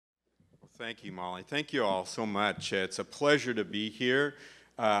Thank you, Molly. Thank you all so much. It's a pleasure to be here.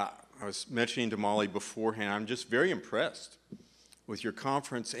 I was mentioning to Molly beforehand, I'm just very impressed with your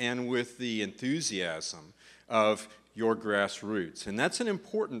conference and with the enthusiasm of your grassroots. And that's an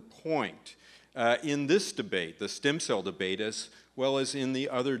important point in this debate, the stem cell debate, as well as in the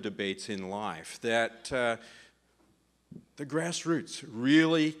other debates in life, that the grassroots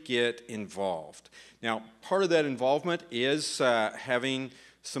really get involved. Now, part of that involvement is having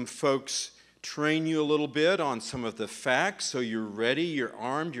some folks train you a little bit on some of the facts so you're ready, you're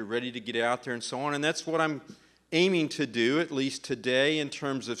armed, you're ready to get out there and so on. And that's what I'm aiming to do, at least today, in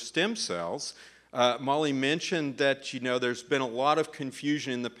terms of stem cells. Molly mentioned that, there's been a lot of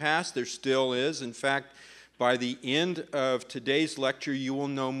confusion in the past. There still is. In fact, by the end of today's lecture, you will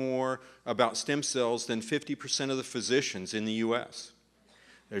know more about stem cells than 50% of the physicians in the U.S.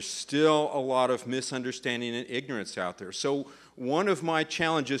 There's still a lot of misunderstanding and ignorance out there. So one of my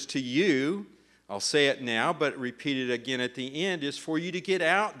challenges to you, I'll say it now, but repeat it again at the end, is for you to get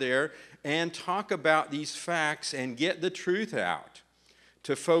out there and talk about these facts and get the truth out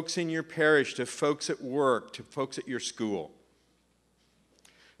to folks in your parish, to folks at work, to folks at your school.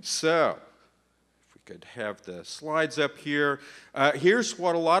 So, if we could have the slides up here. Here's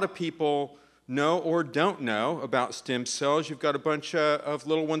what a lot of people know or don't know about stem cells. You've got a bunch of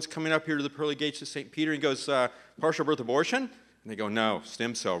little ones coming up here to the pearly gates of St. Peter and goes, partial birth abortion? And they go, no,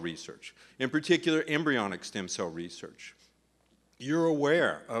 stem cell research. In particular, embryonic stem cell research. You're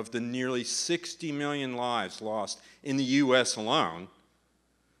aware of the nearly 60 million lives lost in the U.S. alone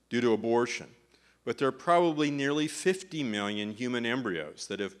due to abortion. But there are probably nearly 50 million human embryos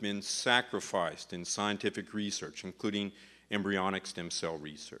that have been sacrificed in scientific research, including embryonic stem cell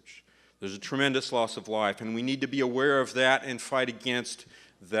research. There's a tremendous loss of life, and we need to be aware of that and fight against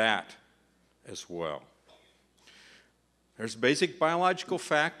that as well. There's a basic biological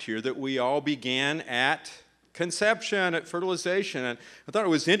fact here that we all began at conception, at fertilization. And I thought it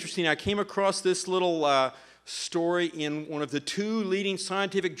was interesting. I came across this little story in one of the two leading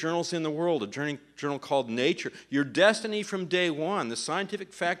scientific journals in the world, a journal called Nature. Your destiny from day one. The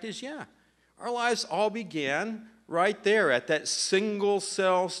scientific fact is, our lives all began right there at that single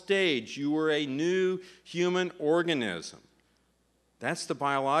cell stage. You were a new human organism. That's the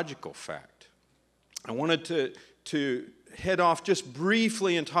biological fact. I wanted to head off just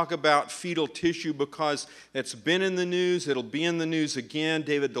briefly and talk about fetal tissue because it's been in the news. It'll be in the news again.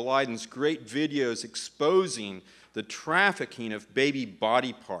 David Daleidon's great videos exposing the trafficking of baby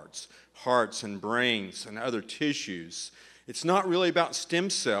body parts, hearts and brains and other tissues. It's not really about stem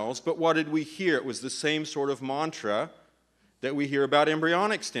cells, but what did we hear? It was the same sort of mantra that we hear about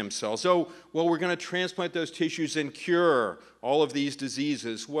embryonic stem cells. Oh, well, we're going to transplant those tissues and cure all of these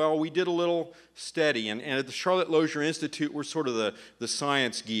diseases. Well, we did a little study, and at the Charlotte Lozier Institute, we're sort of the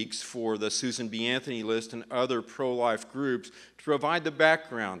science geeks for the Susan B. Anthony list and other pro-life groups to provide the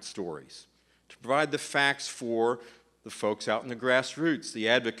background stories, to provide the facts for the folks out in the grassroots, the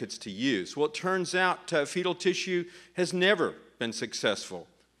advocates to use. Well, it turns out fetal tissue has never been successful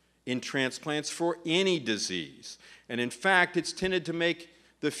in transplants for any disease. And in fact, it's tended to make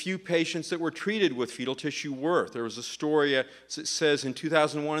the few patients that were treated with fetal tissue worse. There was a story, it says in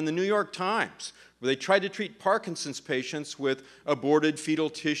 2001 in the New York Times, where they tried to treat Parkinson's patients with aborted fetal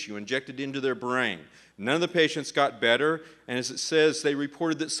tissue injected into their brain. None of the patients got better, and as it says, they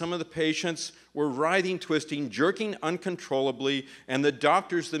reported that some of the patients were writhing, twisting, jerking uncontrollably, and the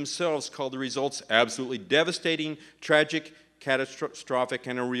doctors themselves called the results absolutely devastating, tragic, catastrophic,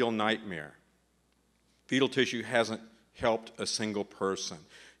 and a real nightmare. Fetal tissue hasn't helped a single person.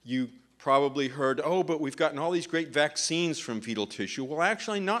 You probably heard, oh, but we've gotten all these great vaccines from fetal tissue. Well,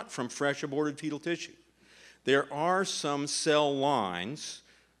 actually not from fresh aborted fetal tissue. There are some cell lines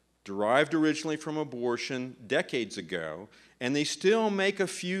derived originally from abortion decades ago, and they still make a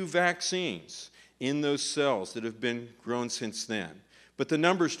few vaccines in those cells that have been grown since then. But the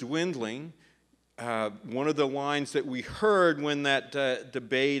number's dwindling. One of the lines that we heard when that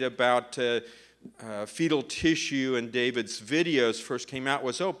debate about fetal tissue and David's videos first came out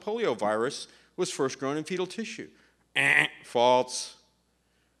was, oh, poliovirus was first grown in fetal tissue. False.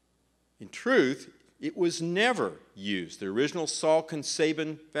 In truth, it was never used. The original Salk and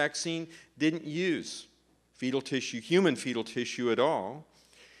Sabin vaccine didn't use fetal tissue, human fetal tissue at all,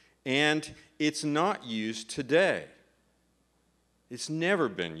 and it's not used today. It's never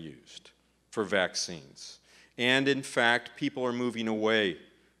been used for vaccines. And in fact, people are moving away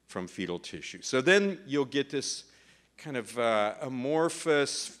from fetal tissue. So then you'll get this kind of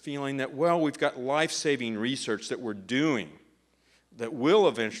amorphous feeling that, well, we've got life-saving research that we're doing that will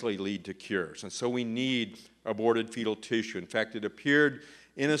eventually lead to cures, and so we need aborted fetal tissue. In fact, it appeared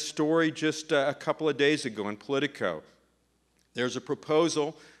in a story just a couple of days ago in Politico. There's a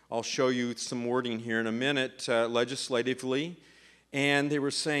proposal, I'll show you some wording here in a minute, legislatively, and they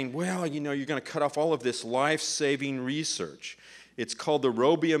were saying, well, you know, you're going to cut off all of this life-saving research. It's called the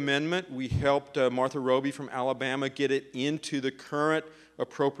Roby Amendment. We helped Martha Roby from Alabama get it into the current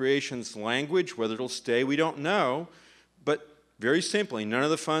appropriations language. Whether it'll stay, we don't know. But very simply, none of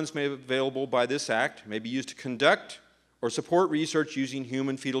the funds made available by this act may be used to conduct or support research using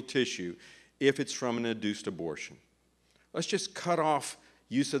human fetal tissue if it's from an induced abortion. Let's just cut off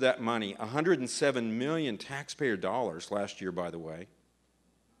use of that money. $107 million taxpayer dollars last year, by the way.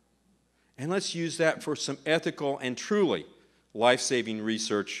 And let's use that for some ethical and truly life-saving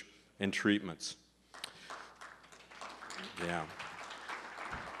research and treatments. Yeah.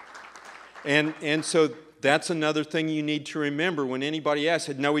 And so that's another thing you need to remember when anybody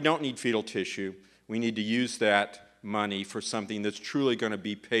asks, no, we don't need fetal tissue. We need to use that money for something that's truly going to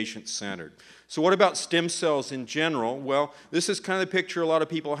be patient-centered. So what about stem cells in general? Well, this is kind of the picture a lot of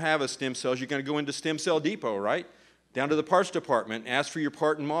people have of stem cells. You're going to go into Stem Cell Depot, right? Down to the parts department, ask for your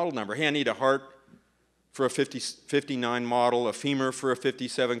part and model number. Hey, I need a heart for a 59 model, a femur for a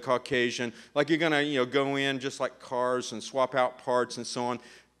 57 Caucasian. Like you're going to go in just like cars and swap out parts and so on.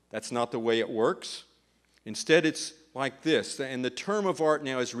 That's not the way it works. Instead, it's like this. And the term of art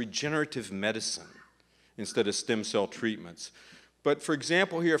now is regenerative medicine instead of stem cell treatments. But for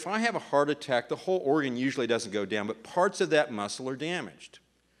example here, if I have a heart attack, the whole organ usually doesn't go down, but parts of that muscle are damaged.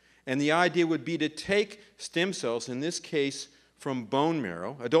 And the idea would be to take stem cells, in this case from bone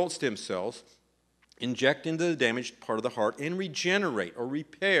marrow, adult stem cells, inject into the damaged part of the heart and regenerate or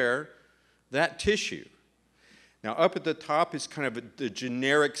repair that tissue. Now up at the top is kind of the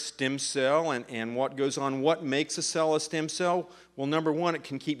generic stem cell and what goes on. What makes a cell a stem cell? Well, number one, it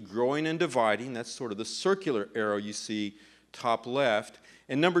can keep growing and dividing. That's sort of the circular arrow you see top left.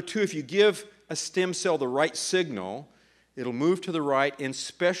 And number two, if you give a stem cell the right signal, it'll move to the right and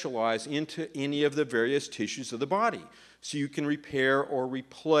specialize into any of the various tissues of the body. So you can repair or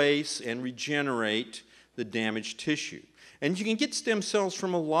replace and regenerate the damaged tissue. And you can get stem cells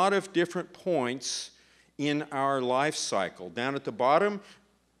from a lot of different points in our life cycle. Down at the bottom,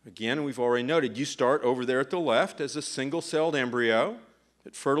 again, we've already noted, you start over there at the left as a single-celled embryo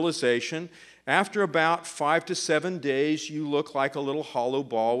at fertilization. After about 5 to 7 days, you look like a little hollow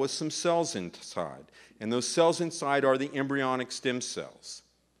ball with some cells inside. And those cells inside are the embryonic stem cells.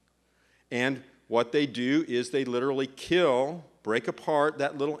 And what they do is they literally kill, break apart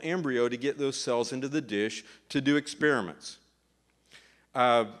that little embryo to get those cells into the dish to do experiments.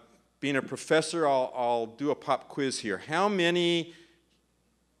 Being a professor, I'll do a pop quiz here. How many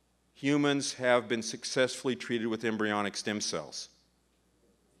humans have been successfully treated with embryonic stem cells?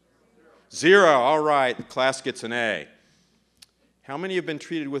 0. All right, the class gets an A. How many have been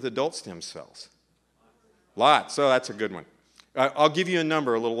treated with adult stem cells? Lots. So that's a good one. I'll give you a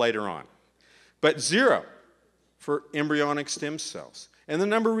number a little later on. But 0 for embryonic stem cells. And the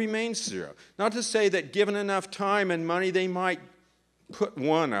number remains 0. Not to say that given enough time and money, they might put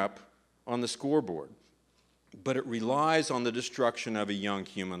 1 up on the scoreboard. But it relies on the destruction of a young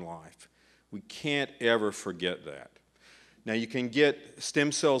human life. We can't ever forget that. Now, you can get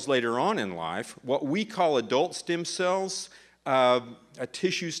stem cells later on in life. What we call adult stem cells, a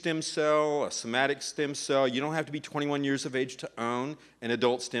tissue stem cell, a somatic stem cell. You don't have to be 21 years of age to own an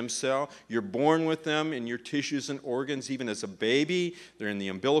adult stem cell. You're born with them in your tissues and organs even as a baby. They're in the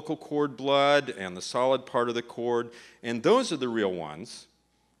umbilical cord blood and the solid part of the cord. And those are the real ones,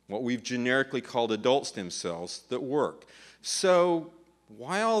 what we've generically called adult stem cells, that work. So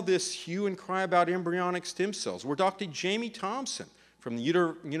why all this hue and cry about embryonic stem cells? We're Dr. Jamie Thompson from the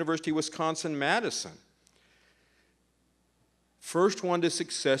University of Wisconsin-Madison. First one to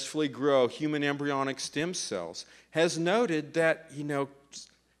successfully grow human embryonic stem cells, has noted that, as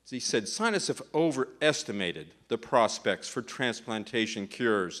he said, scientists have overestimated the prospects for transplantation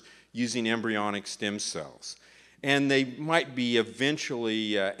cures using embryonic stem cells. And they might be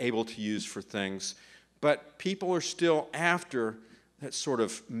eventually able to use for things, but people are still after that sort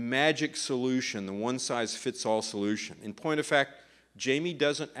of magic solution, the one-size-fits-all solution. In point of fact, Jamie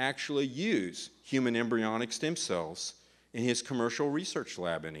doesn't actually use human embryonic stem cells in his commercial research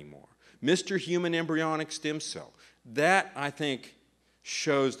lab anymore. Mr. Human Embryonic Stem Cell. That, I think,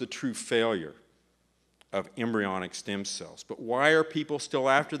 shows the true failure of embryonic stem cells. But why are people still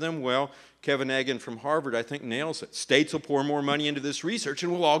after them? Well, Kevin Egan from Harvard, I think, nails it. States will pour more money into this research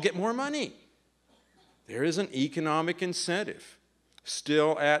and we'll all get more money. There is an economic incentive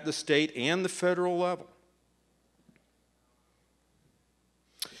still at the state and the federal level.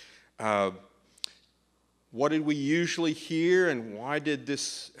 what did we usually hear, and why did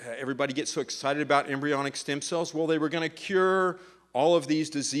everybody get so excited about embryonic stem cells? Well, they were going to cure all of these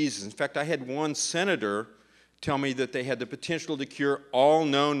diseases. In fact, I had one senator tell me that they had the potential to cure all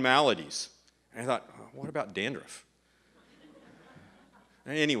known maladies. And I thought, what about dandruff?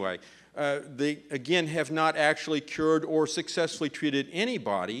 Anyway, they, again, have not actually cured or successfully treated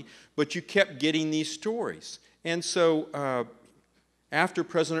anybody, but you kept getting these stories. And so after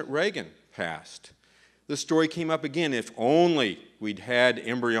President Reagan passed, the story came up again. If only we'd had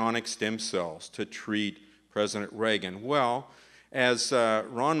embryonic stem cells to treat President Reagan. Well, as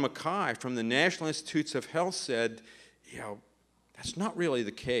Ron Mackay from the National Institutes of Health said, that's not really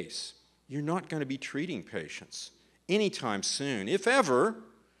the case. You're not going to be treating patients anytime soon, if ever,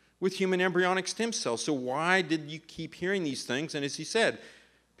 with human embryonic stem cells. So why did you keep hearing these things? And as he said,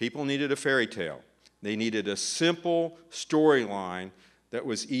 people needed a fairy tale. They needed a simple storyline that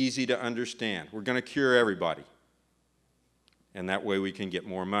was easy to understand. We're going to cure everybody. And that way we can get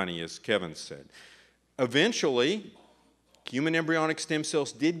more money, as Kevin said. Eventually, human embryonic stem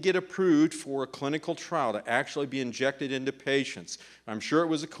cells did get approved for a clinical trial to actually be injected into patients. I'm sure it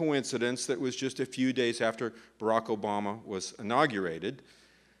was a coincidence that it was just a few days after Barack Obama was inaugurated.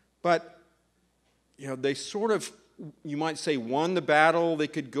 But, they sort of, you might say, won the battle. They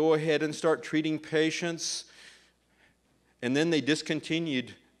could go ahead and start treating patients. And then they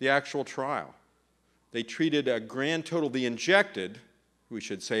discontinued the actual trial. They treated a grand total, they injected, we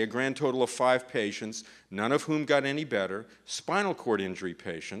should say, a grand total of 5 patients, none of whom got any better, spinal cord injury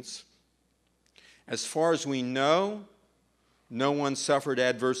patients. As far as we know, no one suffered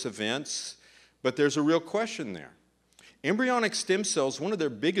adverse events, but there's a real question there. Embryonic stem cells, one of their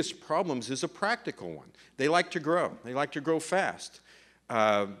biggest problems is a practical one. They like to grow. They like to grow fast.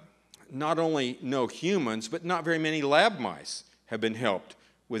 Not only no humans, but not very many lab mice have been helped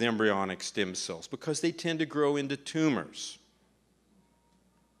with embryonic stem cells because they tend to grow into tumors.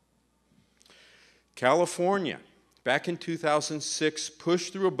 California, back in 2006,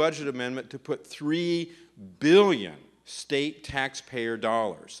 pushed through a budget amendment to put $3 billion state taxpayer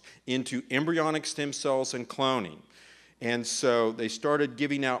dollars into embryonic stem cells and cloning. And so they started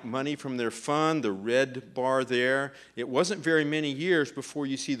giving out money from their fund, the red bar there. It wasn't very many years before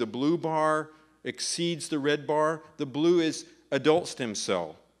you see the blue bar exceeds the red bar. The blue is adult stem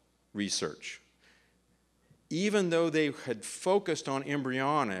cell research. Even though they had focused on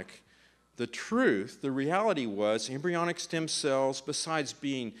embryonic, the reality was embryonic stem cells, besides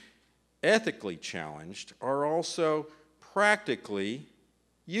being ethically challenged, are also practically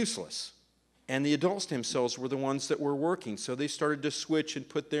useless. And the adult stem cells were the ones that were working, so they started to switch and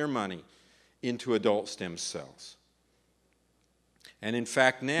put their money into adult stem cells. And in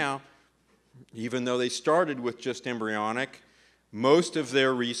fact now, even though they started with just embryonic, most of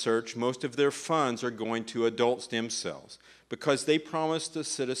their research, most of their funds are going to adult stem cells because they promised the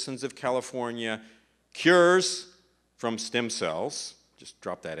citizens of California cures from stem cells, just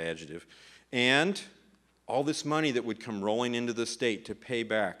drop that adjective, and all this money that would come rolling into the state to pay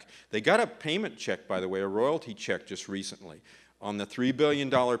back. They got a payment check, by the way, a royalty check just recently. On the $3 billion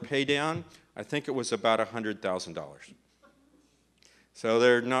pay down, I think it was about $100,000. So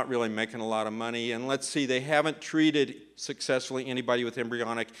they're not really making a lot of money. And let's see, they haven't treated successfully anybody with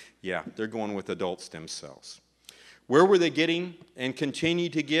embryonic. Yeah, they're going with adult stem cells. Where were they getting and continue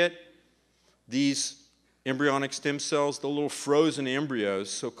to get these embryonic stem cells? The little frozen embryos,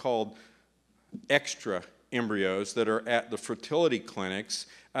 so-called extra embryos that are at the fertility clinics.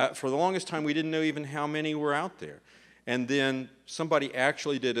 For the longest time, we didn't know even how many were out there. And then somebody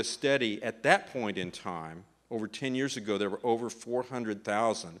actually did a study at that point in time. Over 10 years ago, there were over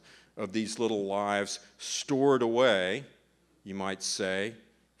 400,000 of these little lives stored away, you might say,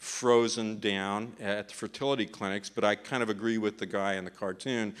 frozen down at the fertility clinics. But I kind of agree with the guy in the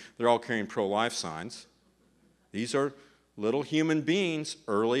cartoon. They're all carrying pro-life signs. These are little human beings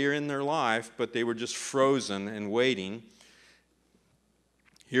earlier in their life, but they were just frozen and waiting.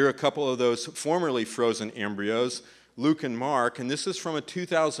 Here are a couple of those formerly frozen embryos, Luke and Mark, and this is from a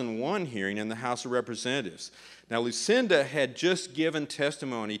 2001 hearing in the House of Representatives. Now, Lucinda had just given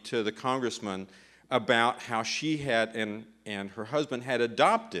testimony to the congressman about how she had and her husband had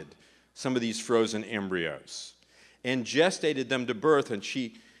adopted some of these frozen embryos and gestated them to birth, and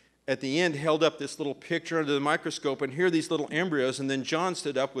she at the end held up this little picture under the microscope, and here are these little embryos, and then John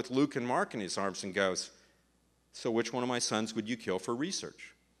stood up with Luke and Mark in his arms and goes, "So which one of my sons would you kill for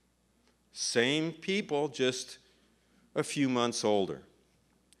research?" Same people, just a few months older.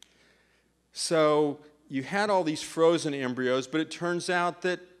 So you had all these frozen embryos, but it turns out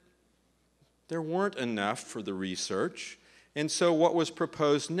that there weren't enough for the research, And so what was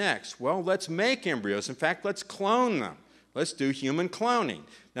proposed next? Well, let's make embryos. In fact, let's clone them. Let's do human cloning.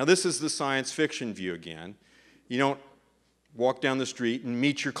 Now, this is the science fiction view again. You don't walk down the street and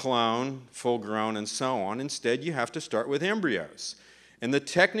meet your clone, full grown and so on. Instead, you have to start with embryos. And the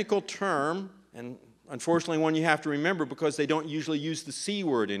technical term, and unfortunately one you have to remember because they don't usually use the C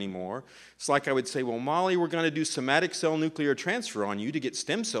word anymore. It's like I would say, well, Molly, we're going to do somatic cell nuclear transfer on you to get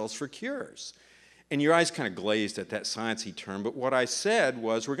stem cells for cures. And your eyes kind of glazed at that sciencey term, but what I said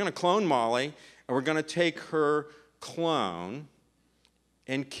was we're going to clone Molly, and we're going to take her clone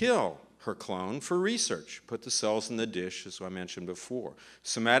and kill her clone for research. Put the cells in the dish, as I mentioned before.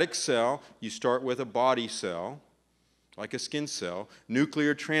 Somatic cell, you start with a body cell, like a skin cell.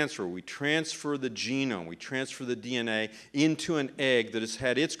 Nuclear transfer, we transfer the genome, we transfer the DNA into an egg that has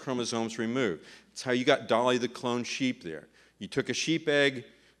had its chromosomes removed. That's how you got Dolly the cloned sheep there. You took a sheep egg,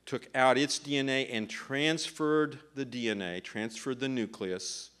 took out its DNA and transferred the DNA, transferred the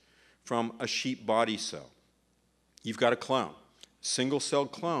nucleus from a sheep body cell. You've got a clone,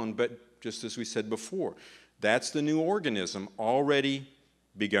 single-celled clone, but just as we said before, that's the new organism already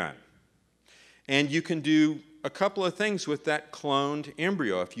begun. And you can do a couple of things with that cloned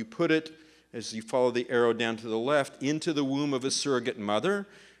embryo. If you put it, as you follow the arrow down to the left, into the womb of a surrogate mother,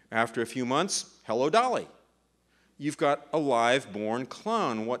 after a few months, hello, Dolly. You've got a live-born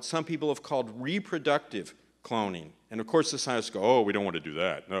clone, what some people have called reproductive cloning. And of course the scientists go, oh, we don't want to do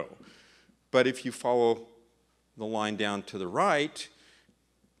that, no. But if you follow the line down to the right,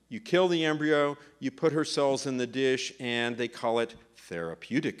 you kill the embryo, you put her cells in the dish, and they call it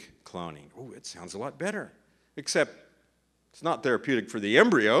therapeutic cloning. Oh, it sounds a lot better. Except it's not therapeutic for the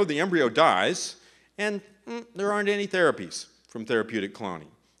embryo dies, and there aren't any therapies from therapeutic cloning.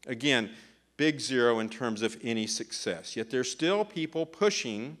 Again, big zero in terms of any success. Yet there's still people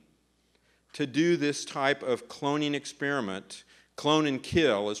pushing to do this type of cloning experiment. Clone and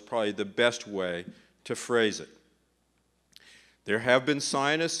kill is probably the best way to phrase it. There have been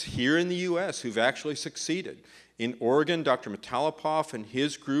scientists here in the US who've actually succeeded. In Oregon, Dr. Metalopoff and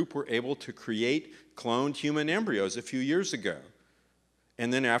his group were able to create cloned human embryos a few years ago.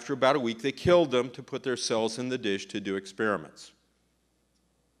 And then after about a week, they killed them to put their cells in the dish to do experiments.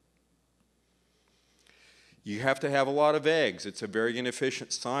 You have to have a lot of eggs. It's a very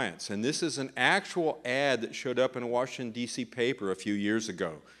inefficient science. And this is an actual ad that showed up in a Washington, D.C. paper a few years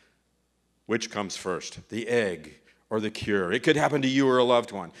ago. Which comes first, the egg or the cure? It could happen to you or a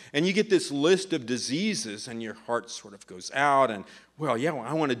loved one. And you get this list of diseases, and your heart sort of goes out, and, well, yeah,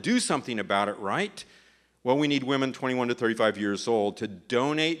 I want to do something about it, right? Well, we need women 21 to 35 years old to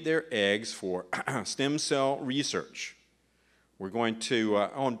donate their eggs for stem cell research. We're going to,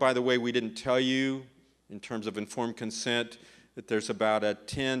 oh, and by the way, we didn't tell you, in terms of informed consent, that there's about a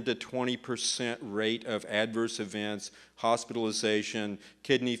 10 to 20% rate of adverse events, hospitalization,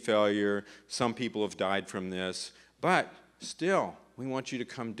 kidney failure. Some people have died from this. But still, we want you to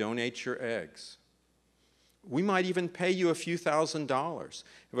come donate your eggs. We might even pay you a few $1,000s.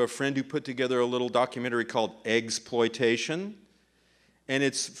 I have a friend who put together a little documentary called Eggsploitation. And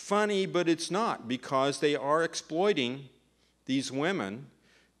it's funny, but it's not, because they are exploiting these women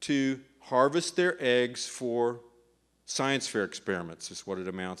to harvest their eggs for science fair experiments, is what it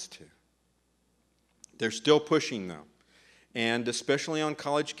amounts to. They're still pushing them. And especially on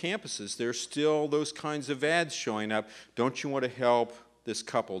college campuses, there's still those kinds of ads showing up. Don't you want to help this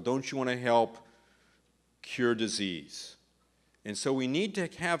couple? Don't you want to help cure disease? And so we need to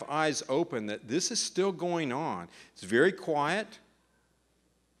have eyes open that this is still going on. It's very quiet,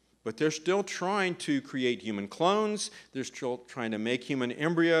 but they're still trying to create human clones. They're still trying to make human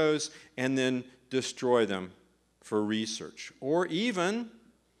embryos and then destroy them for research, or even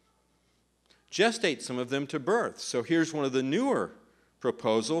gestate some of them to birth. So here's one of the newer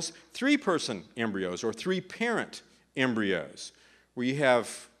proposals, 3-person embryos or 3-parent embryos, where you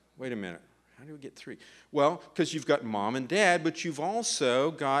have, wait a minute, how do we get 3? Well, because you've got mom and dad, but you've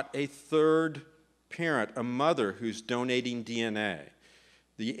also got a 3rd parent, a mother who's donating DNA.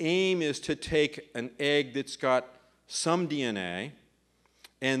 The aim is to take an egg that's got some DNA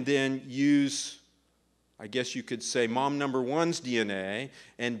and then use, I guess you could say, mom number 1's DNA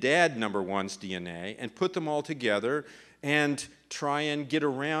and dad number 1's DNA and put them all together and try and get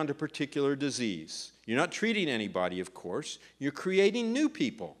around a particular disease. You're not treating anybody, of course. You're creating new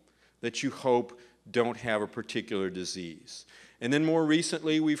people that you hope don't have a particular disease. And then more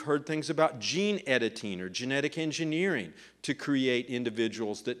recently, we've heard things about gene editing or genetic engineering to create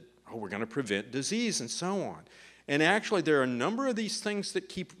individuals that, oh, we're going to prevent disease and so on. And actually, there are a number of these things that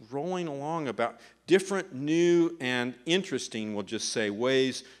keep rolling along about different, new, and interesting, we'll just say,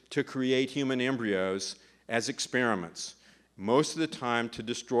 ways to create human embryos as experiments. most of the time to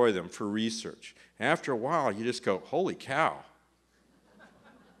destroy them for research. After a while, you just go, holy cow.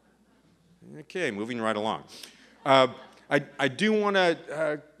 Okay, moving right along. I do want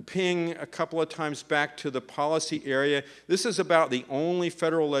to ping a couple of times back to the policy area. This is about the only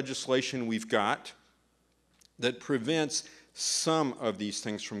federal legislation we've got that prevents some of these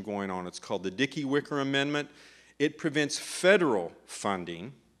things from going on. It's called the Dickey-Wicker Amendment. It prevents federal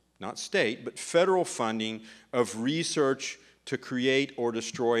funding, not state, but federal funding of research to create or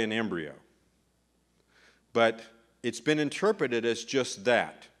destroy an embryo. But it's been interpreted as just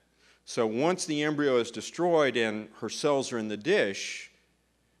that. So once the embryo is destroyed and her cells are in the dish,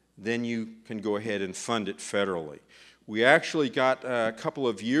 then you can go ahead and fund it federally. We actually got a couple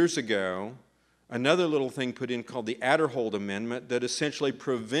of years ago another little thing put in called the Adderhold Amendment that essentially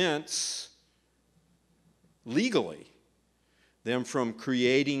prevents, legally, them from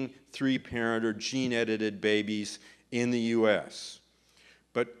creating three-parent or gene-edited babies in the U.S.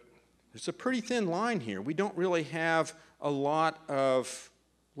 But there's a pretty thin line here. We don't really have a lot of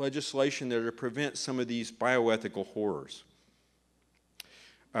legislation there to prevent some of these bioethical horrors.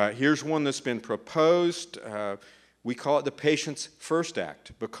 Here's one that's been proposed. We call it the Patients First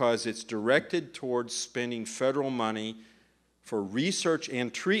Act because it's directed towards spending federal money for research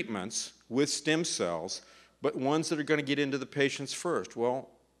and treatments with stem cells, but ones that are going to get into the patients first. Well,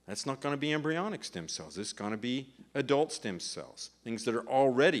 that's not going to be embryonic stem cells. It's going to be adult stem cells, things that are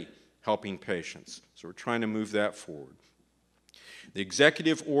already helping patients. So we're trying to move that forward. The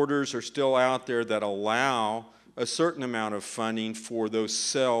executive orders are still out there that allow a certain amount of funding for those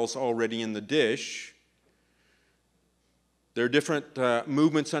cells already in the dish. There are different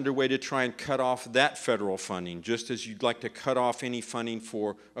movements underway to try and cut off that federal funding. Just as you'd like to cut off any funding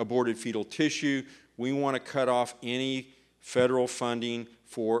for aborted fetal tissue, we want to cut off any federal funding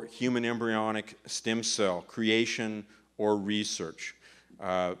for human embryonic stem cell creation or research.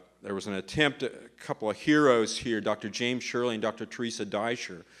 There was an attempt, a couple of heroes here, Dr. James Shirley and Dr. Teresa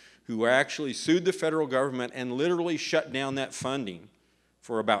Deisher, who actually sued the federal government and literally shut down that funding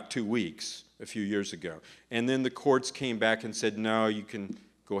for about 2 weeks a few years ago. And then the courts came back and said, no, you can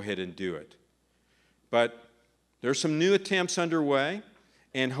go ahead and do it. But there's some new attempts underway,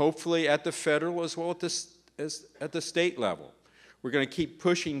 and hopefully at the federal as well as at the state level. We're going to keep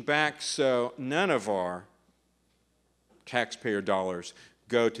pushing back so none of our taxpayer dollars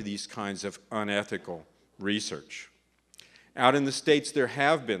go to these kinds of unethical research. Out in the states, there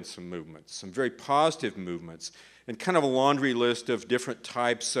have been some movements, some very positive movements, and kind of a laundry list of different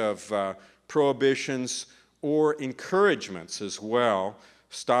types of prohibitions or encouragements as well,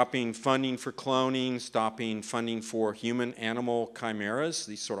 stopping funding for cloning, stopping funding for human-animal chimeras,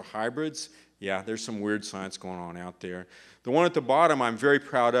 these sort of hybrids. Yeah, there's some weird science going on out there. The one at the bottom I'm very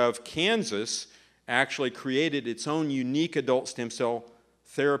proud of, Kansas actually created its own unique adult stem cell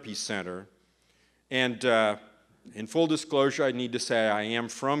therapy center. And in full disclosure, I need to say I am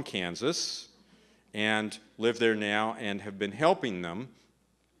from Kansas and live there now and have been helping them.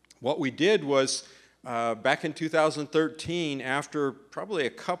 What we did was, back in 2013, after probably a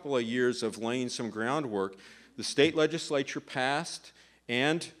couple of years of laying some groundwork, the state legislature passed,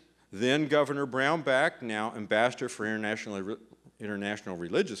 and then Governor Brownback, now Ambassador for International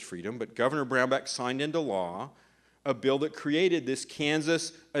Religious Freedom, but Governor Brownback signed into law a bill that created this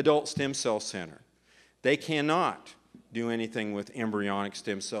Kansas Adult Stem Cell Center. They cannot do anything with embryonic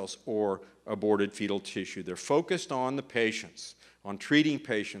stem cells or aborted fetal tissue. They're focused on the patients, on treating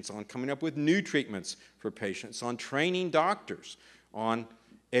patients, on coming up with new treatments for patients, on training doctors, on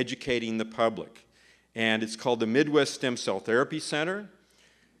educating the public. And it's called the Midwest Stem Cell Therapy Center.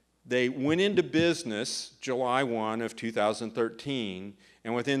 They went into business July 1 of 2013,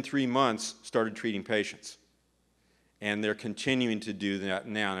 and within 3 months started treating patients. And they're continuing to do that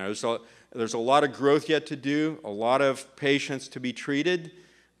now. There's a lot of growth yet to do, a lot of patients to be treated,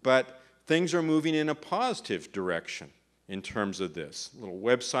 but things are moving in a positive direction in terms of this. A little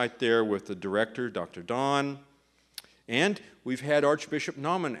website there with the director, Dr. Don. And we've had Archbishop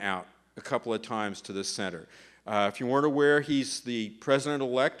Naumann out a couple of times to this center. If you weren't aware, he's the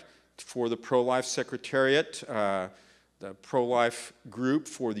president-elect for the Pro-Life Secretariat, the pro-life group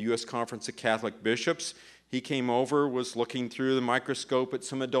for the U.S. Conference of Catholic Bishops. He came over, was looking through the microscope at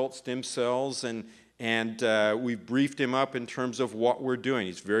some adult stem cells, and we briefed him up in terms of what we're doing.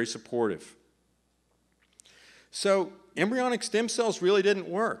 He's very supportive. So embryonic stem cells really didn't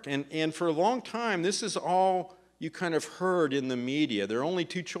work. And for a long time, this is all you kind of heard in the media. There are only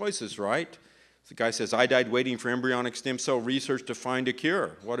two choices, right? The guy says, I died waiting for embryonic stem cell research to find a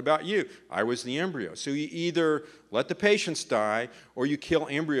cure. What about you? I was the embryo. So you either let the patients die or you kill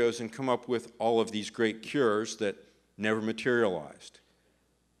embryos and come up with all of these great cures that never materialized.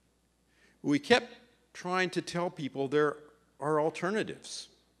 We kept trying to tell people there are alternatives.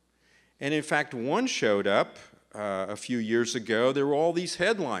 And in fact, one showed up a few years ago. There were all these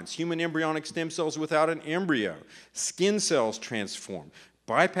headlines: human embryonic stem cells without an embryo, skin cells transformed,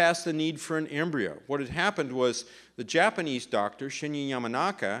 bypass the need for an embryo. What had happened was the Japanese doctor, Shinya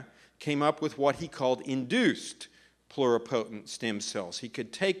Yamanaka, came up with what he called induced pluripotent stem cells. He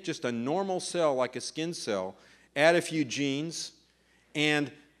could take just a normal cell like a skin cell, add a few genes,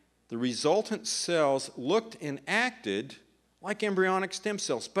 and the resultant cells looked and acted like embryonic stem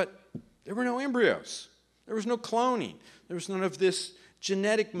cells, but there were no embryos. There was no cloning. There was none of this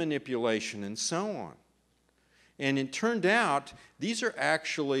genetic manipulation and so on. And it turned out these are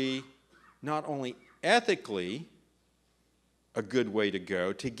actually not only ethically a good way to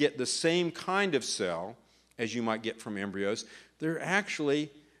go to get the same kind of cell as you might get from embryos, they're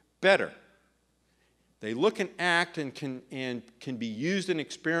actually better. They look and act and can be used in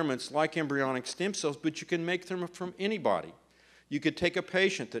experiments like embryonic stem cells, but you can make them from anybody. You could take a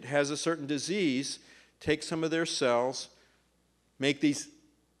patient that has a certain disease, take some of their cells, make these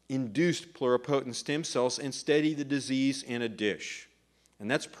induced pluripotent stem cells, and study the disease in a dish.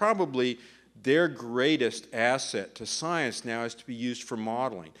 And that's probably their greatest asset to science now, is to be used for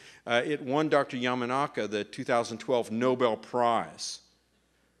modeling. It won Dr. Yamanaka the 2012 Nobel Prize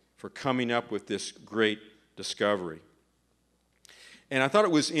for coming up with this great discovery. And I thought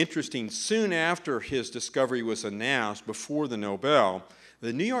it was interesting, soon after his discovery was announced, before the Nobel,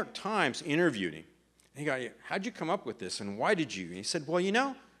 the New York Times interviewed him. He got, how'd you come up with this, and why did you? And he said, well, you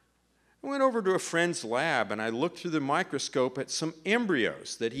know, I went over to a friend's lab and I looked through the microscope at some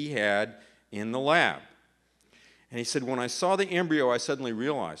embryos that he had in the lab. And he said, when I saw the embryo, I suddenly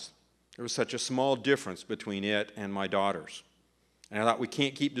realized there was such a small difference between it and my daughter's. And I thought, we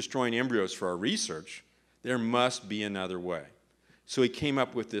can't keep destroying embryos for our research. There must be another way. So he came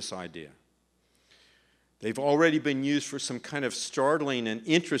up with this idea. They've already been used for some kind of startling and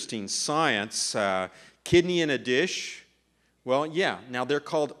interesting science. Kidney in a dish. Well, yeah, now they're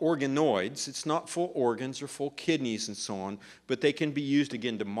called organoids. It's not full organs or full kidneys and so on, but they can be used,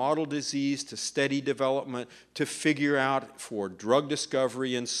 again, to model disease, to study development, to figure out for drug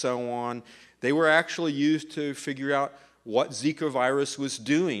discovery and so on. They were actually used to figure out what Zika virus was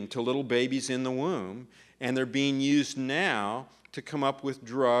doing to little babies in the womb, and they're being used now to come up with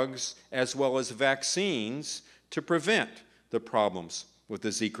drugs as well as vaccines to prevent the problems with the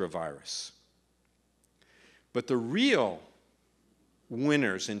Zika virus. But the real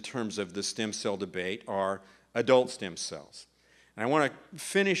winners in terms of the stem cell debate are adult stem cells. And I want to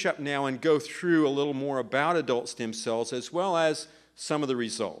finish up now and go through a little more about adult stem cells as well as some of the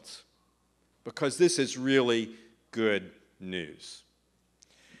results, because this is really good news.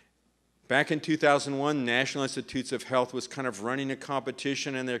 Back in 2001, National Institutes of Health was kind of running a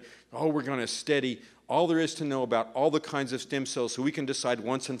competition, and they're, we're going to study all there is to know about all the kinds of stem cells so we can decide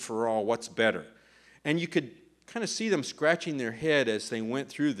once and for all what's better. And you could kind of see them scratching their head as they went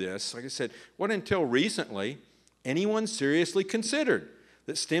through this. Like I said, what until recently anyone seriously considered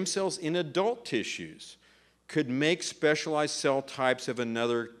that stem cells in adult tissues could make specialized cell types of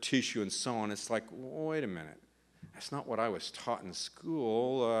another tissue and so on. It's like, wait a minute. That's not what I was taught in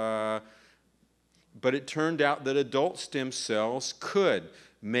school. But it turned out that adult stem cells could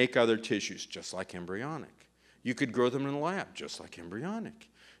make other tissues, just like embryonic. You could grow them in a lab, just like embryonic.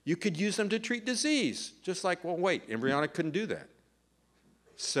 You could use them to treat disease, just like, well, wait, embryonic couldn't do that.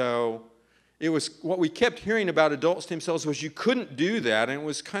 So it was, what we kept hearing about adult stem cells was you couldn't do that, and it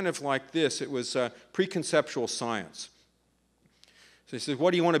was kind of like this. It was preconceptual science. So he says,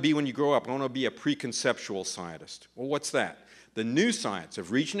 what do you want to be when you grow up? I want to be a preconceptual scientist. Well, what's that? The new science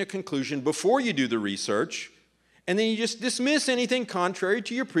of reaching a conclusion before you do the research, and then you just dismiss anything contrary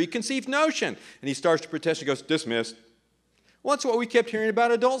to your preconceived notion. And he starts to protest. He goes, dismissed. Well, that's what we kept hearing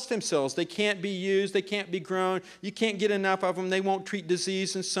about adult stem cells. They can't be used. They can't be grown. You can't get enough of them. They won't treat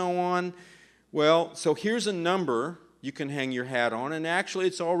disease and so on. Well, so here's a number you can hang your hat on, and actually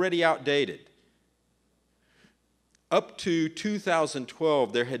it's already outdated. Up to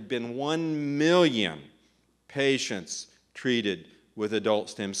 2012, there had been 1 million patients treated with adult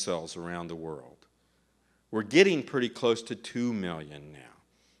stem cells around the world. We're getting pretty close to 2 million now.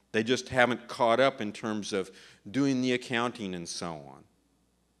 They just haven't caught up in terms of doing the accounting and so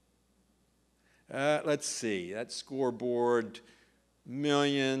on. Let's see, that scoreboard,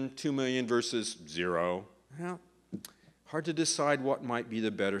 million, 2 million versus 0. Well, hard to decide what might be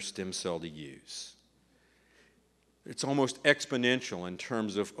the better stem cell to use. It's almost exponential in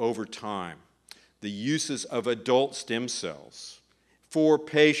terms of over time. The uses of adult stem cells for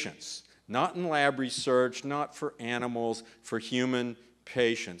patients, not in lab research, not for animals, for human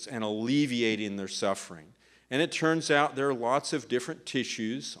patients, and alleviating their suffering. And it turns out there are lots of different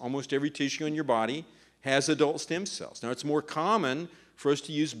tissues. Almost every tissue in your body has adult stem cells. Now, it's more common for us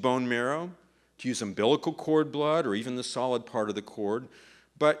to use bone marrow, to use umbilical cord blood, or even the solid part of the cord.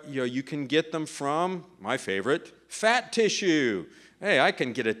 But you can get them from, my favorite, fat tissue. Hey, I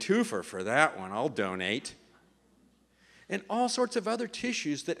can get a twofer for that one. I'll donate. And all sorts of other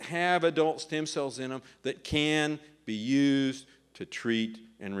tissues that have adult stem cells in them that can be used to treat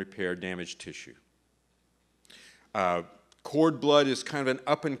and repair damaged tissue. Cord blood is kind of an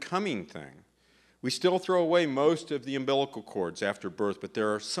up-and-coming thing. We still throw away most of the umbilical cords after birth, but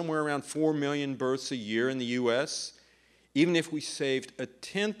there are somewhere around 4 million births a year in the U.S. Even if we saved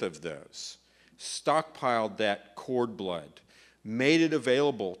 1/10 of those, stockpiled that cord blood, made it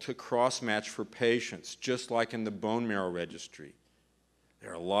available to cross-match for patients, just like in the bone marrow registry,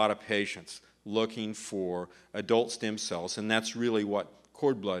 there are a lot of patients looking for adult stem cells, and that's really what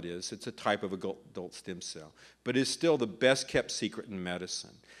cord blood is. It's a type of adult stem cell, but it's still the best-kept secret in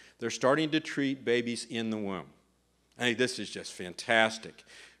medicine. They're starting to treat babies in the womb. I think this is just fantastic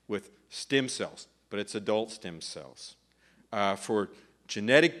with stem cells, but it's adult stem cells. For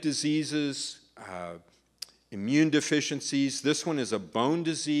genetic diseases, immune deficiencies, this one is a bone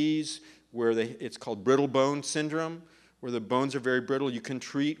disease where it's called brittle bone syndrome, where the bones are very brittle. You can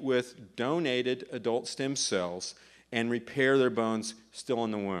treat with donated adult stem cells and repair their bones still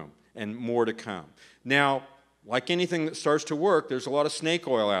in the womb, and more to come. Now, like anything that starts to work, there's a lot of snake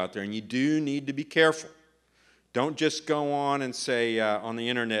oil out there, and you do need to be careful. Don't just go on and say on the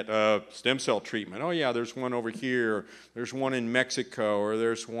internet, stem cell treatment. Oh yeah, there's one over here, there's one in Mexico, or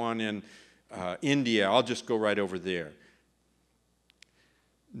there's one in India. I'll just go right over there.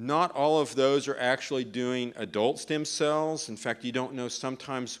 Not all of those are actually doing adult stem cells. In fact, you don't know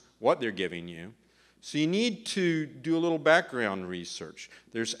sometimes what they're giving you. So you need to do a little background research.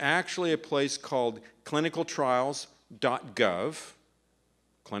 There's actually a place called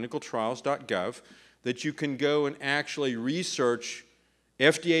clinicaltrials.gov, that you can go and actually research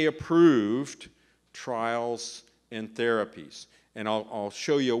FDA-approved trials and therapies. And I'll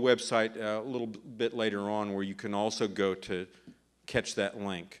show you a website a little bit later on where you can also go to catch that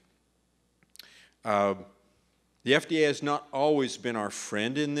link. The FDA has not always been our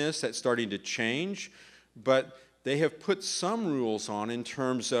friend in this. That's starting to change. But they have put some rules on in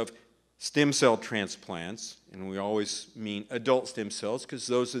terms of stem cell transplants. And we always mean adult stem cells because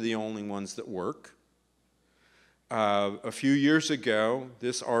those are the only ones that work. A few years ago,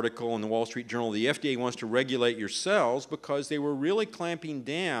 this article in the Wall Street Journal, the FDA wants to regulate your cells because they were really clamping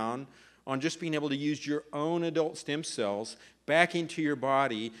down on just being able to use your own adult stem cells back into your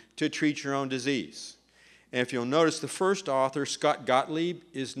body to treat your own disease. And if you'll notice, the first author, Scott Gottlieb,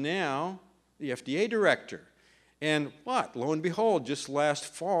 is now the FDA director. And lo and behold, just last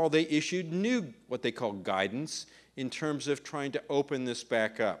fall, they issued new, what they call guidance, in terms of trying to open this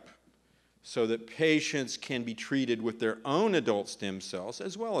back up so that patients can be treated with their own adult stem cells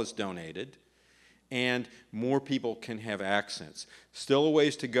as well as donated, and more people can have access. Still a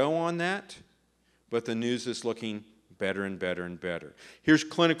ways to go on that, but the news is looking better and better and better. Here's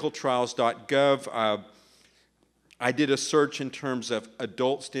clinicaltrials.gov. I did a search in terms of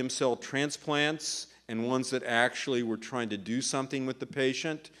adult stem cell transplants and ones that actually were trying to do something with the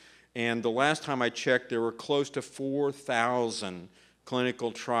patient. And the last time I checked, there were close to 4,000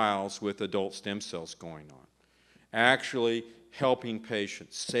 clinical trials with adult stem cells going on, actually helping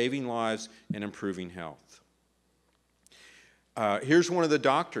patients, saving lives, and improving health. Here's one of the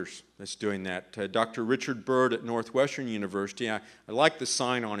doctors that's doing that, Dr. Richard Bird at Northwestern University. I like the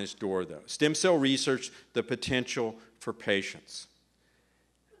sign on his door, though. Stem cell research, the potential for patients.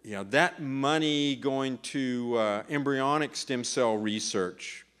 That money going to embryonic stem cell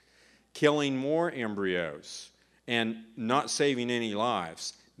research, killing more embryos, and not saving any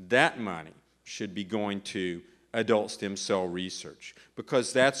lives, that money should be going to adult stem cell research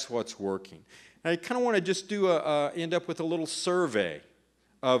because that's what's working. I kind of want to just end up with a little survey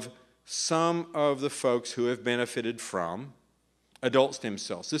of some of the folks who have benefited from adult stem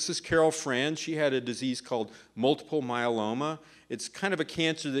cells. This is Carol Franz. She had a disease called multiple myeloma. It's kind of a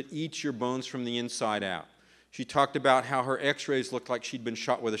cancer that eats your bones from the inside out. She talked about how her x-rays looked like she'd been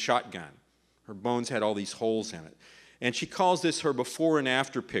shot with a shotgun. Her bones had all these holes in it. And she calls this her before and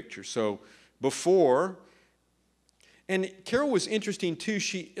after picture. So before. And Carol was interesting, too.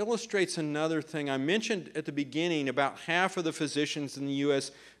 She illustrates another thing. I mentioned at the beginning about half of the physicians in the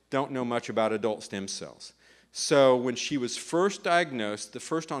U.S. don't know much about adult stem cells. So when she was first diagnosed, the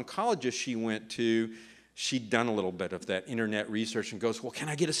first oncologist she went to she'd done a little bit of that internet research and goes, well, can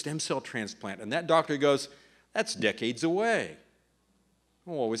I get a stem cell transplant? And that doctor goes, that's decades away.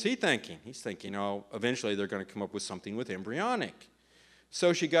 Well, what was he thinking? He's thinking, oh, eventually they're going to come up with something with embryonic.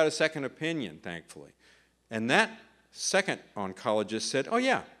 So she got a second opinion, thankfully. And that second oncologist said, oh,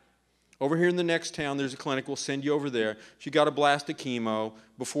 yeah, over here in the next town, there's a clinic. We'll send you over there. She got a blast of chemo.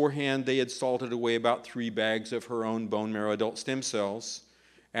 Beforehand, they had salted away about 3 bags of her own bone marrow adult stem cells.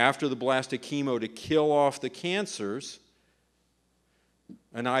 After the blast of chemo, to kill off the cancers,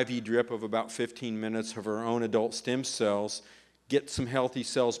 an IV drip of about 15 minutes of her own adult stem cells, get some healthy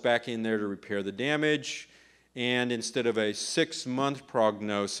cells back in there to repair the damage, and instead of a 6-month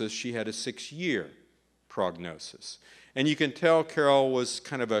prognosis, she had a 6-year prognosis. And you can tell Carol was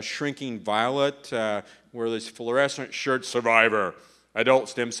kind of a shrinking violet, where this fluorescent shirt, survivor, adult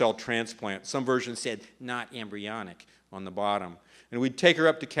stem cell transplant. Some versions said not embryonic on the bottom. And we'd take her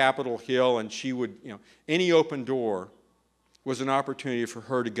up to Capitol Hill, and she would, any open door was an opportunity for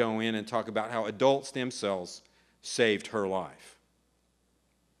her to go in and talk about how adult stem cells saved her life.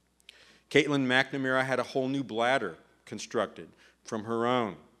 Caitlin McNamara had a whole new bladder constructed from her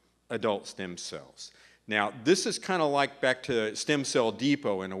own adult stem cells. Now, this is kind of like back to Stem Cell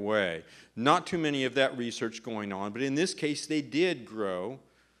Depot in a way. Not too many of that research going on, but in this case, they did grow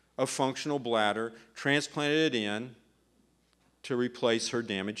a functional bladder, transplanted it in to replace her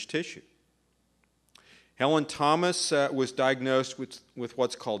damaged tissue. Helen Thomas was diagnosed with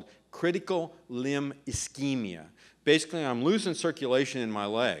what's called critical limb ischemia. Basically, I'm losing circulation in my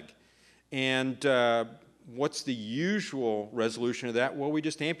leg. And what's the usual resolution of that? Well, we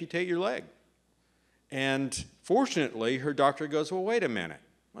just amputate your leg. And fortunately, her doctor goes, well, wait a minute.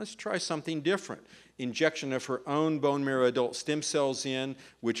 Let's try something different. Injection of her own bone marrow adult stem cells in,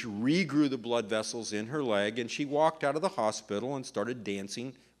 which regrew the blood vessels in her leg, and she walked out of the hospital and started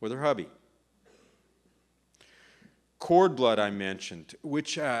dancing with her hubby. Cord blood I mentioned,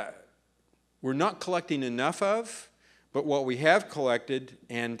 which we're not collecting enough of, but what we have collected,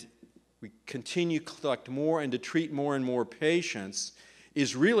 and we continue to collect more and to treat more and more patients,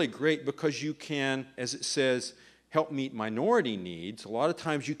 is really great because you can, as it says, help meet minority needs. A lot of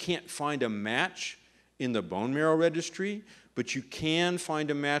times you can't find a match in the bone marrow registry, but you can find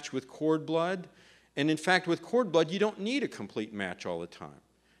a match with cord blood. And in fact, with cord blood, you don't need a complete match all the time.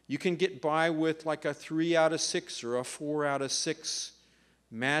 You can get by with like a 3 out of 6 or a 4 out of 6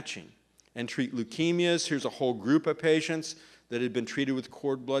 matching and treat leukemias. Here's a whole group of patients that had been treated with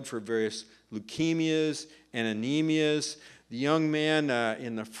cord blood for various leukemias and anemias. The young man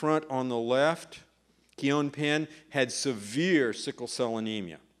in the front on the left, Keon Penn, had severe sickle cell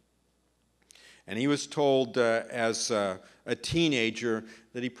anemia. And he was told as a teenager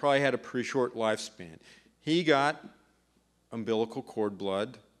that he probably had a pretty short lifespan. He got umbilical cord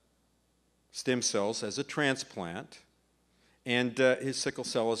blood stem cells as a transplant, and his sickle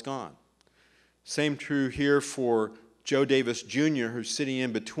cell is gone. Same true here for Joe Davis Jr., who's sitting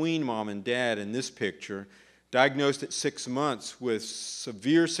in between mom and dad in this picture, diagnosed at 6 months with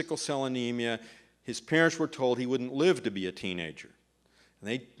severe sickle cell anemia. His parents were told he wouldn't live to be a teenager. And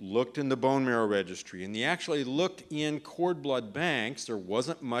they looked in the bone marrow registry, and they actually looked in cord blood banks. There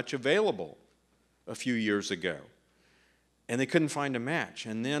wasn't much available a few years ago. And they couldn't find a match.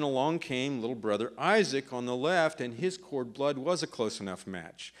 And then along came little brother Isaac on the left, and his cord blood was a close enough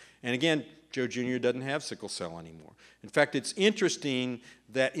match. And again, Joe Jr. doesn't have sickle cell anymore. In fact, it's interesting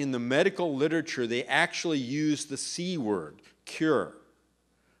that in the medical literature, they actually use the C word, cure,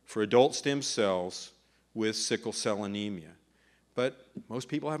 for adult stem cells with sickle cell anemia. But most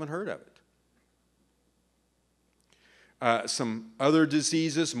people haven't heard of it. Some other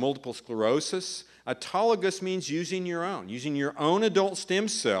diseases, multiple sclerosis. Autologous means using your own adult stem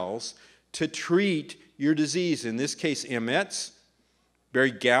cells to treat your disease. In this case, MS.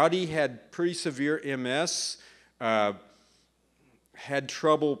 Barry Gowdy had pretty severe MS, had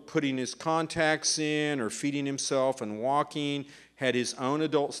trouble putting his contacts in or feeding himself and walking, had his own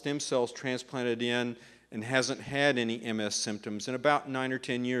adult stem cells transplanted in, and hasn't had any MS symptoms in about 9 or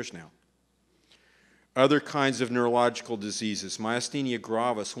 10 years now. Other kinds of neurological diseases, myasthenia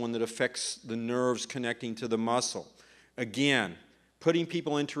gravis, one that affects the nerves connecting to the muscle. Again, putting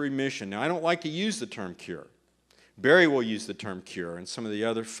people into remission. Now, I don't like to use the term cure. Barry will use the term cure and some of the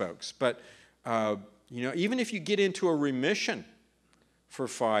other folks. But, even if you get into a remission for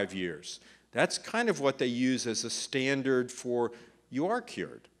 5 years, that's kind of what they use as a standard for you are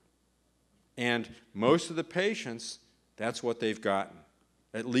cured. And most of the patients, that's what they've gotten,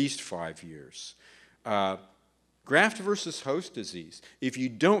 at least 5 years. Graft versus host disease. If you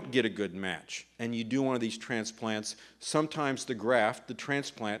don't get a good match and you do one of these transplants, sometimes the graft, the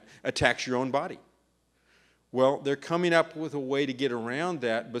transplant, attacks your own body. Well, they're coming up with a way to get around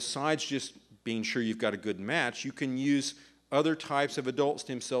that. Besides just being sure you've got a good match, you can use other types of adult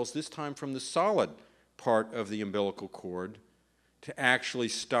stem cells, this time from the solid part of the umbilical cord, to actually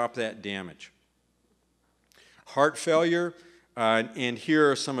stop that damage. Heart failure, and here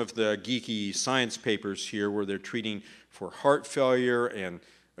are some of the geeky science papers here where they're treating for heart failure and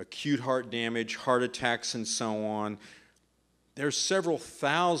acute heart damage, heart attacks, and so on. There's several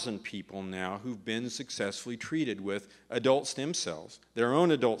thousand people now who've been successfully treated with adult stem cells, their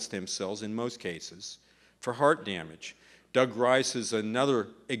own adult stem cells in most cases, for heart damage. Doug Rice is another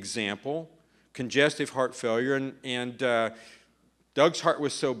example, congestive heart failure, and Doug's heart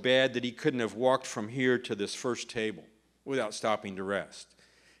was so bad that he couldn't have walked from here to this first table without stopping to rest.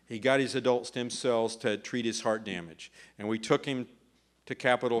 He got his adult stem cells to treat his heart damage, and we took him to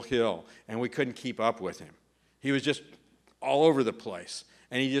Capitol Hill, and we couldn't keep up with him. He was just all over the place,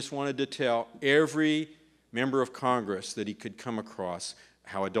 and he just wanted to tell every member of Congress that he could come across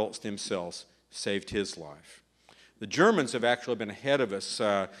how adult stem cells saved his life. The Germans have actually been ahead of us.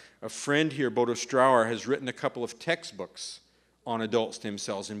 A friend here, Bodo Strauer, has written a couple of textbooks on adult stem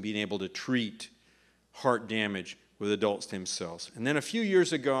cells and being able to treat heart damage with adult stem cells. And then a few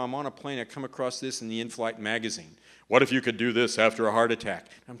years ago, I'm on a plane, I come across this in the In-Flight magazine. What if you could do this after a heart attack?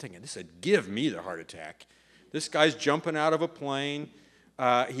 I'm thinking, this would give me the heart attack. This guy's jumping out of a plane.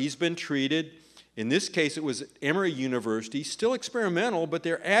 He's been treated. In this case, it was at Emory University, still experimental, but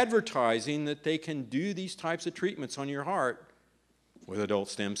they're advertising that they can do these types of treatments on your heart with adult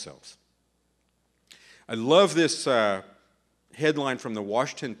stem cells. I love this headline from the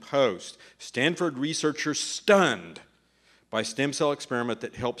Washington Post. Stanford researchers stunned by stem cell experiment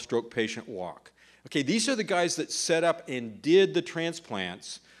that helped stroke patient walk. Okay, these are the guys that set up and did the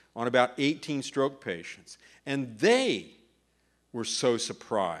transplants on about 18 stroke patients. And they were so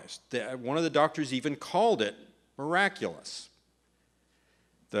surprised that one of the doctors even called it miraculous.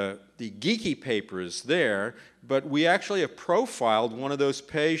 The geeky paper is there, but we actually have profiled one of those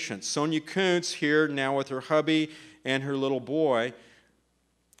patients. Sonia Kuntz here now with her hubby and her little boy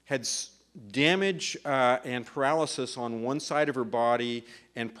had damage and paralysis on one side of her body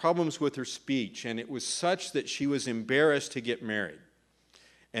and problems with her speech. And it was such that she was embarrassed to get married.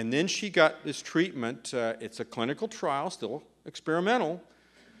 And then she got this treatment. It's a clinical trial, still experimental,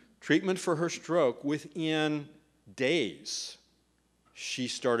 treatment for her stroke. Within days, she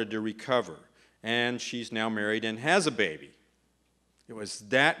started to recover. And she's now married and has a baby. It was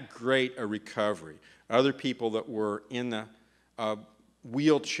that great a recovery. Other people that were in the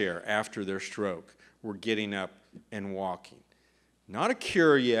wheelchair after their stroke were getting up and walking. Not a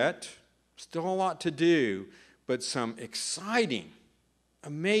cure yet, still a lot to do, but some exciting,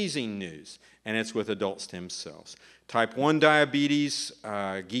 amazing news, and it's with adult stem cells. Type 1 diabetes,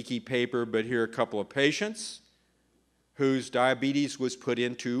 geeky paper, but here are a couple of patients whose diabetes was put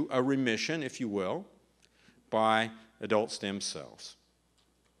into a remission, if you will, by adult stem cells.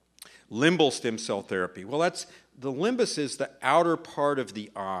 Limbal stem cell therapy. Well, the limbus is the outer part of the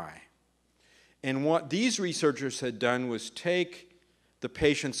eye. And what these researchers had done was take the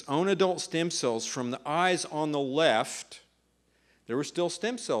patient's own adult stem cells from the eyes on the left. There were still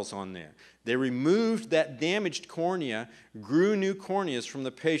stem cells on there. They removed that damaged cornea, grew new corneas from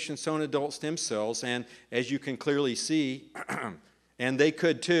the patient's own adult stem cells, and as you can clearly see, and they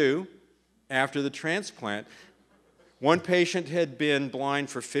could too, after the transplant, one patient had been blind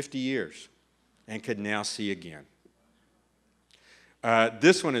for 50 years and could now see again.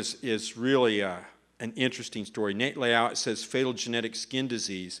 This one is really an interesting story. Nate Liao, it says fatal genetic skin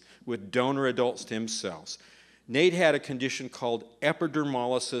disease with donor adult stem cells. Nate had a condition called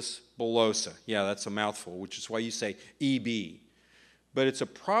epidermolysis bullosa. Yeah, that's a mouthful, which is why you say EB. But it's a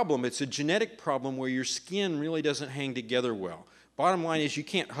problem, it's a genetic problem where your skin really doesn't hang together well. Bottom line is you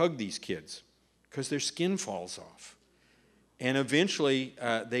can't hug these kids because their skin falls off. And eventually,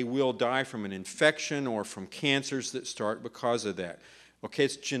 they will die from an infection or from cancers that start because of that. Okay,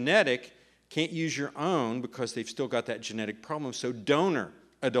 it's genetic. Can't use your own because they've still got that genetic problem. So donor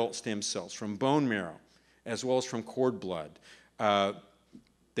adult stem cells from bone marrow as well as from cord blood.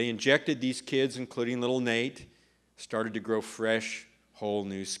 They injected these kids, including little Nate, started to grow fresh, whole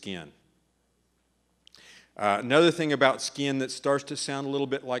new skin. Another thing about skin that starts to sound a little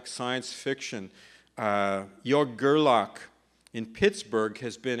bit like science fiction, Jörg Gerlach in Pittsburgh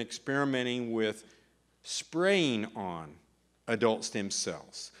has been experimenting with spraying on adult stem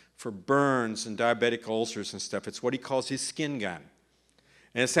cells for burns and diabetic ulcers and stuff. It's what he calls his skin gun.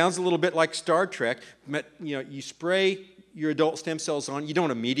 And it sounds a little bit like Star Trek. You spray your adult stem cells on, you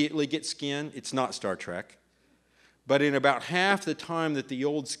don't immediately get skin. It's not Star Trek. But in about half the time that the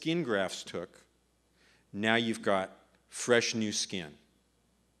old skin grafts took, now you've got fresh new skin.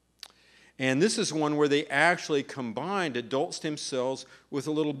 And this is one where they actually combined adult stem cells with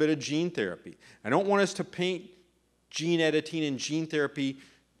a little bit of gene therapy. I don't want us to paint gene editing and gene therapy,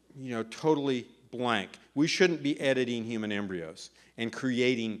 totally blank. We shouldn't be editing human embryos and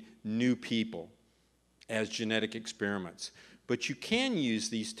creating new people as genetic experiments. But you can use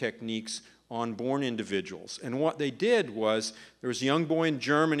these techniques on born individuals. And what they did was, there was a young boy in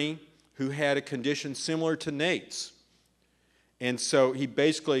Germany who had a condition similar to Nate's. And so he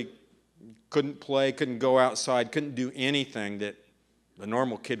basically couldn't play, couldn't go outside, couldn't do anything that a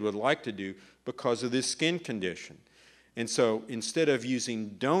normal kid would like to do because of this skin condition. And so instead of using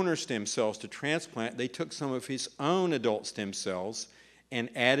donor stem cells to transplant, they took some of his own adult stem cells and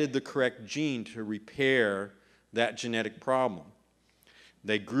added the correct gene to repair that genetic problem.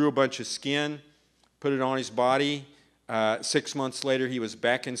 They grew a bunch of skin, put it on his body. 6 months later, he was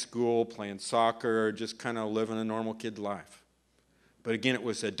back in school, playing soccer, just kind of living a normal kid life. But again, it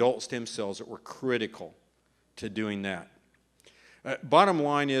was adult stem cells that were critical to doing that. Bottom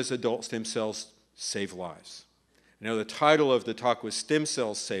line is, adult stem cells save lives. I know the title of the talk was Stem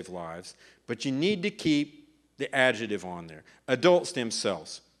Cells Save Lives, but you need to keep the adjective on there. Adult stem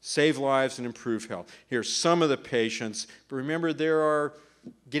cells save lives and improve health. Here's some of the patients, but remember, there are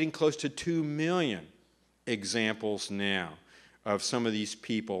getting close to 2 million examples now of some of these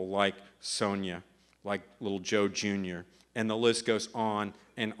people, like Sonia, like little Joe Jr., and the list goes on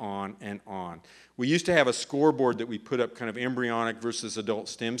and on and on. We used to have a scoreboard that we put up, kind of embryonic versus adult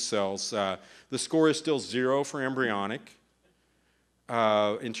stem cells. The score is still 0 for embryonic.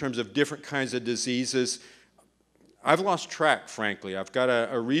 In terms of different kinds of diseases, I've lost track, frankly. I've got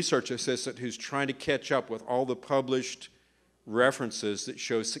a research assistant who's trying to catch up with all the published references that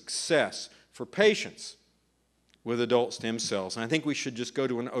show success for patients with adult stem cells. And I think we should just go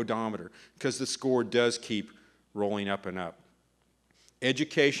to an odometer, because the score does keep rolling up and up.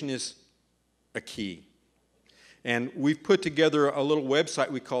 Education is a key. And we've put together a little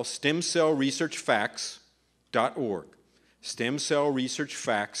website we call stemcellresearchfacts.org.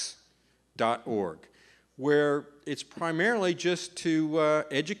 stemcellresearchfacts.org, where it's primarily just to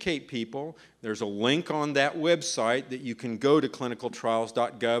educate people. There's a link on that website that you can go to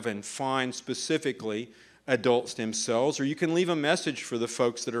clinicaltrials.gov and find specifically adult stem cells, or you can leave a message for the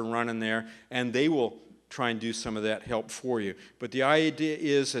folks that are running there, and they will try and do some of that help for you. But the idea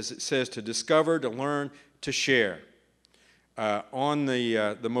is, as it says, to discover, to learn, to share. On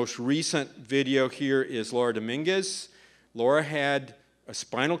the most recent video here is Laura Dominguez. Laura had a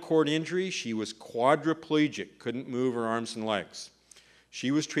spinal cord injury. She was quadriplegic, couldn't move her arms and legs. She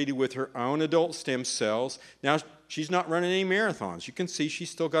was treated with her own adult stem cells. Now, she's not running any marathons. You can see she's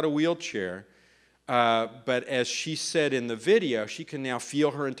still got a wheelchair. But as she said in the video, she can now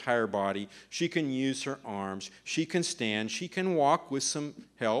feel her entire body. She can use her arms. She can stand. She can walk with some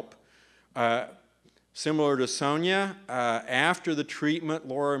help. Similar to Sonia, after the treatment,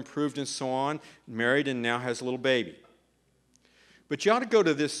 Laura improved and so on, married, and now has a little baby. But you ought to go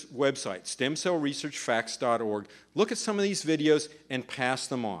to this website, stemcellresearchfacts.org, look at some of these videos and pass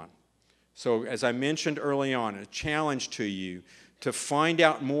them on. So as I mentioned early on, a challenge to you to find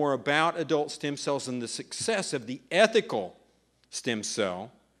out more about adult stem cells and the success of the ethical stem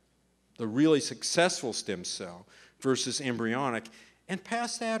cell, the really successful stem cell, versus embryonic, and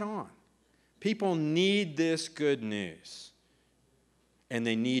pass that on. People need this good news, and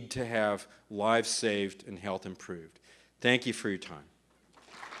they need to have lives saved and health improved. Thank you for your time.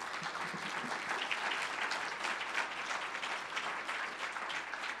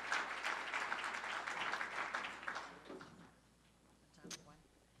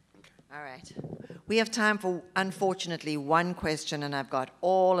 All right. We have time for, unfortunately, one question, and I've got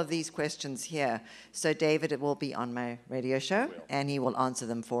all of these questions here. So David will be on my radio show, and he will answer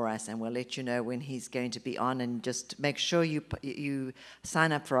them for us, and we'll let you know when he's going to be on, and just make sure you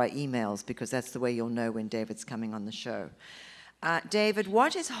sign up for our emails, because that's the way you'll know when David's coming on the show. David,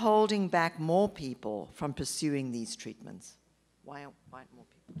 what is holding back more people from pursuing these treatments? Why aren't more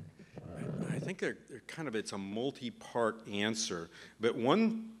people doing it? I think it's a multi-part answer, but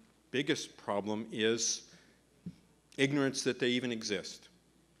one biggest problem is ignorance that they even exist.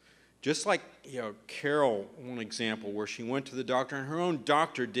 Just like, Carol, one example where she went to the doctor and her own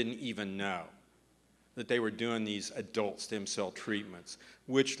doctor didn't even know that they were doing these adult stem cell treatments,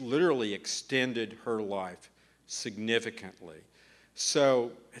 which literally extended her life significantly.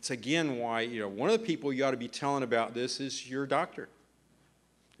 So it's again why, one of the people you ought to be telling about this is your doctor,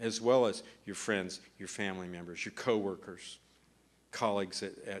 as well as your friends, your family members, your coworkers, colleagues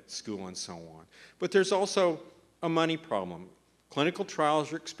at school, and so on. But there's also a money problem. Clinical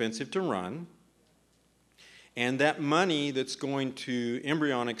trials are expensive to run. And that money that's going to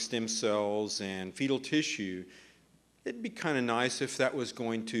embryonic stem cells and fetal tissue, it'd be kind of nice if that was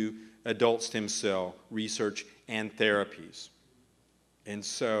going to adult stem cell research and therapies. And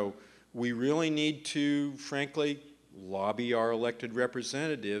so we really need to, frankly, lobby our elected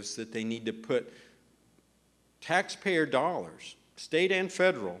representatives that they need to put taxpayer dollars, state and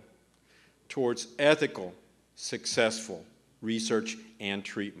federal, towards ethical, successful research and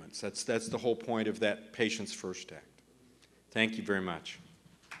treatments. That's the whole point of that Patients First Act. Thank you very much.